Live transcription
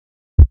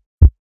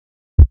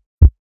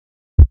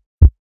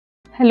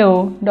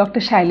Hello, Dr.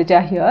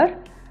 Shailaja here,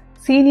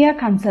 Senior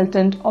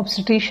Consultant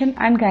Obstetrician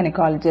and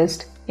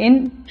Gynecologist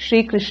in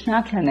Sri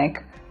Krishna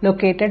Clinic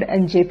located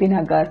in JP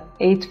Nagar,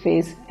 8th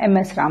Phase,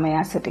 MS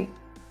Ramaya City.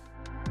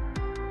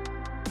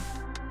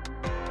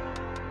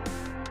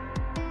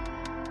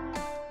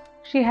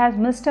 She has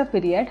missed her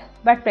period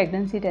but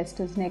pregnancy test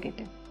is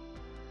negative.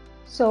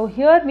 So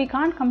here we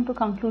can't come to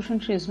conclusion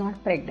she is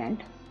not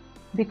pregnant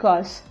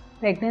because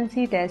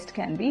pregnancy test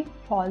can be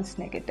false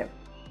negative.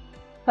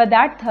 For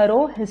that,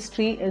 thorough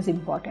history is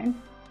important,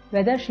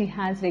 whether she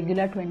has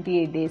regular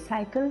 28-day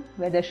cycle,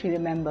 whether she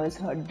remembers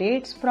her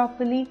dates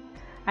properly,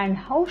 and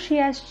how she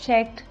has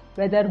checked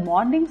whether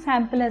morning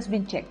sample has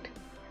been checked,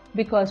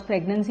 because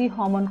pregnancy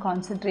hormone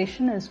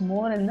concentration is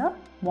more in the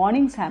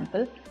morning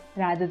sample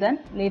rather than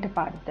later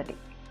part of the day.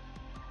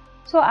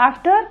 So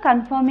after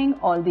confirming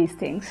all these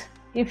things,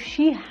 if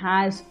she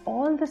has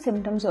all the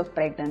symptoms of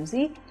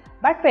pregnancy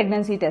but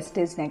pregnancy test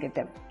is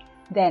negative,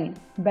 then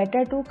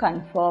better to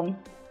confirm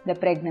the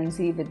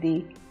pregnancy with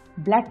the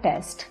blood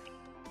test,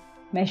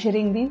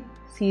 measuring the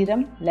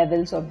serum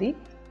levels of the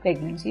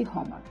pregnancy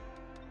hormone.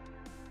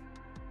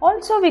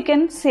 Also, we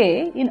can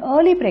say in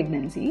early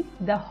pregnancy,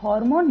 the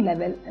hormone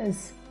level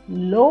is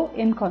low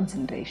in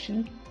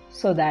concentration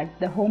so that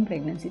the home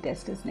pregnancy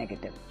test is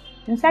negative.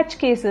 In such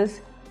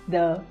cases,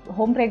 the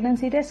home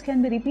pregnancy test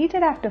can be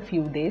repeated after a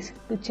few days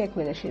to check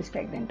whether she is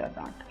pregnant or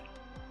not.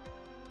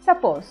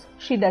 Suppose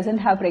she doesn't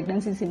have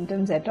pregnancy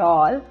symptoms at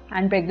all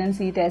and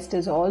pregnancy test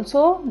is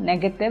also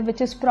negative, which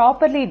is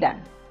properly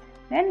done,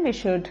 then we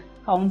should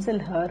counsel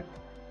her,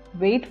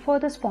 wait for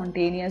the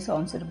spontaneous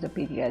onset of the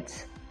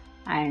periods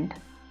and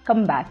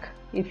come back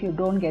if you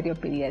don't get your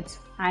periods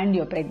and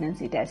your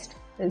pregnancy test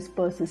is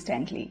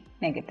persistently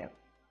negative.